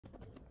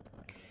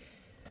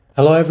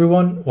Hello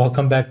everyone,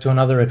 welcome back to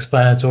another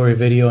explanatory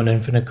video on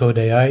Infinitcode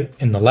AI.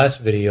 In the last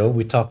video,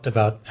 we talked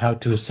about how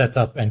to set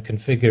up and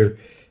configure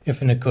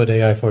Infinitcode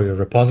AI for your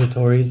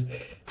repositories,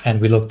 and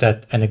we looked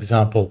at an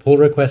example pull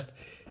request.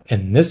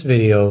 In this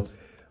video,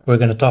 we're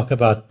going to talk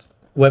about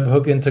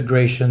webhook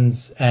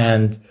integrations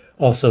and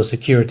also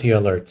security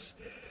alerts.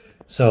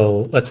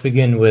 So let's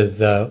begin with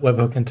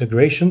webhook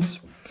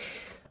integrations.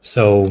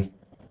 So,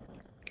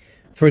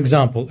 for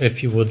example,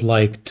 if you would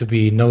like to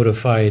be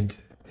notified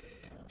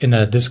in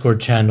a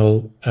Discord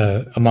channel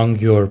among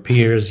your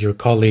peers, your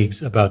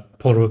colleagues, about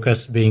pull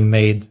requests being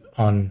made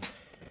on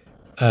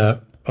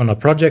a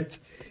project,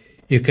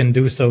 you can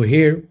do so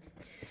here.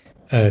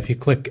 If you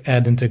click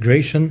Add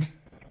Integration,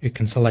 you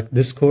can select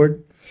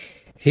Discord.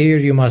 Here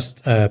you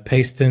must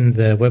paste in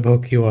the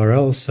webhook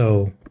URL.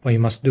 So what you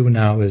must do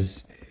now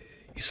is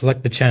you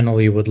select the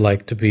channel you would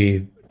like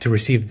to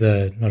receive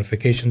the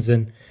notifications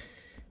in.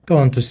 Go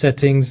on to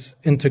Settings,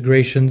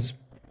 Integrations,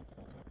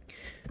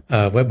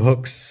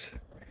 Webhooks.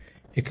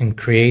 You can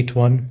create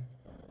one,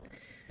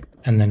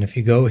 and then if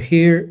you go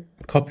here,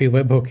 copy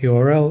webhook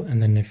URL,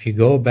 and then if you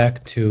go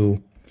back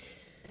to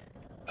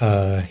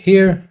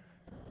here,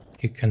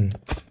 you can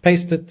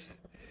paste it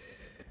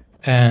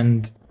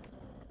and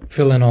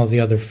fill in all the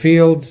other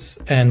fields,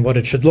 and what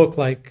it should look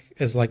like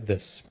is like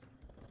this.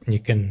 And you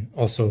can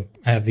also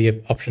have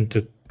the option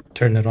to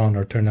turn it on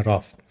or turn it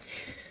off.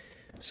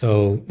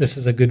 So this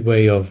is a good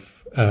way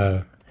of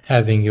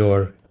having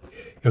your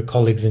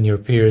colleagues and your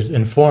peers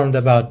informed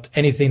about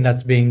anything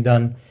that's being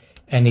done,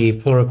 any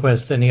pull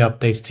requests, any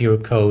updates to your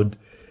code.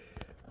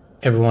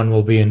 Everyone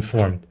will be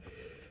informed.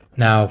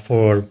 Now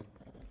for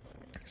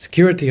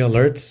security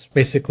alerts,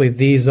 basically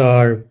these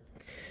are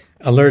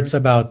alerts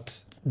about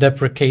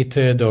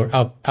deprecated or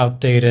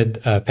outdated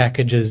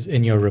packages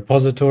in your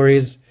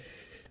repositories,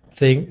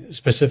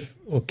 specific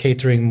or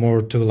catering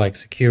more to like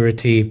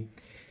security.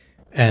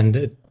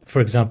 And for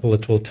example,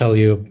 it will tell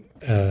you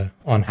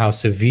on how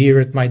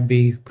severe it might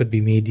be. Could be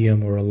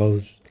medium or a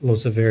low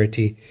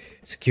severity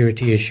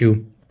security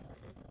issue.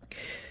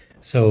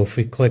 So if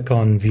we click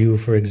on view,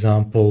 for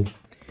example,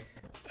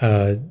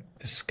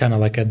 it's kind of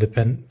like a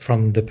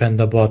from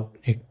Dependabot.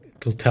 It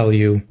will tell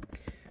you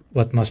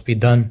what must be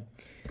done.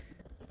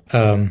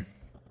 So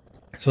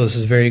this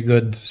is very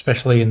good,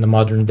 especially in the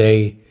modern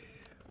day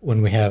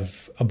when we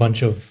have a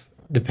bunch of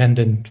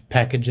dependent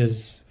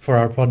packages for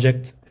our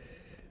project.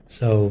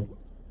 So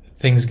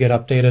things get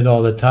updated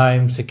all the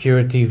time.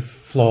 Security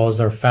flaws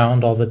are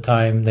found all the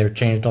time. They're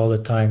changed all the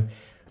time.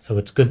 So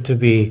it's good to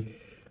be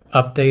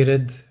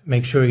updated.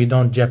 Make sure you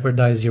don't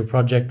jeopardize your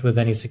project with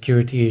any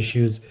security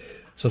issues.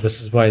 So this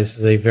is why this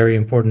is a very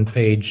important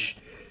page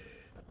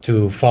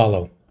to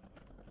follow.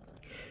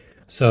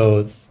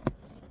 So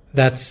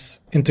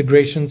that's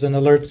integrations and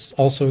alerts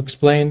also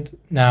explained.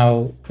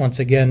 Now, once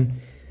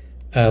again,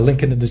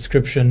 link in the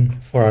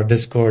description for our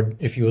Discord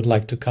if you would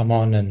like to come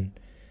on and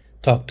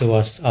talk to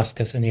us, ask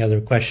us any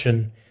other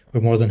question. We're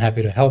more than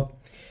happy to help,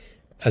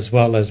 as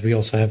well as we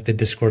also have the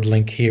Discord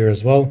link here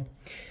as well.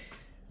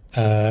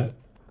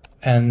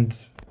 And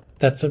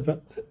that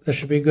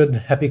should be good.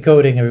 Happy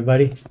coding,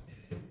 everybody.